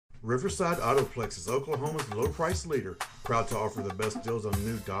Riverside Autoplex is Oklahoma's low-price leader, proud to offer the best deals on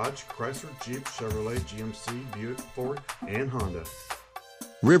new Dodge, Chrysler, Jeep, Chevrolet, GMC, Buick, Ford, and Honda.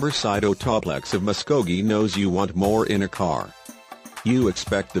 Riverside Autoplex of Muskogee knows you want more in a car. You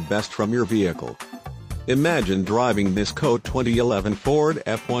expect the best from your vehicle. Imagine driving this coat 2011 Ford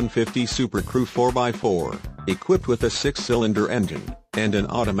F-150 Super Crew 4x4, equipped with a 6-cylinder engine and an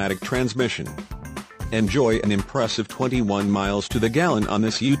automatic transmission. Enjoy an impressive 21 miles to the gallon on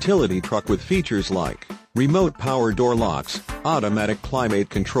this utility truck with features like remote power door locks, automatic climate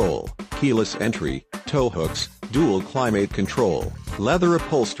control, keyless entry, tow hooks, dual climate control, leather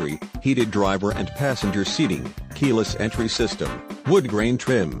upholstery, heated driver and passenger seating, keyless entry system, wood grain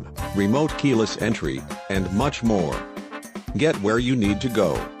trim, remote keyless entry, and much more. Get where you need to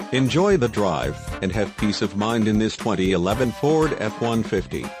go, enjoy the drive, and have peace of mind in this 2011 Ford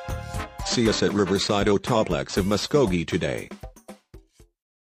F-150. See us at Riverside Autoplex of Muskogee today.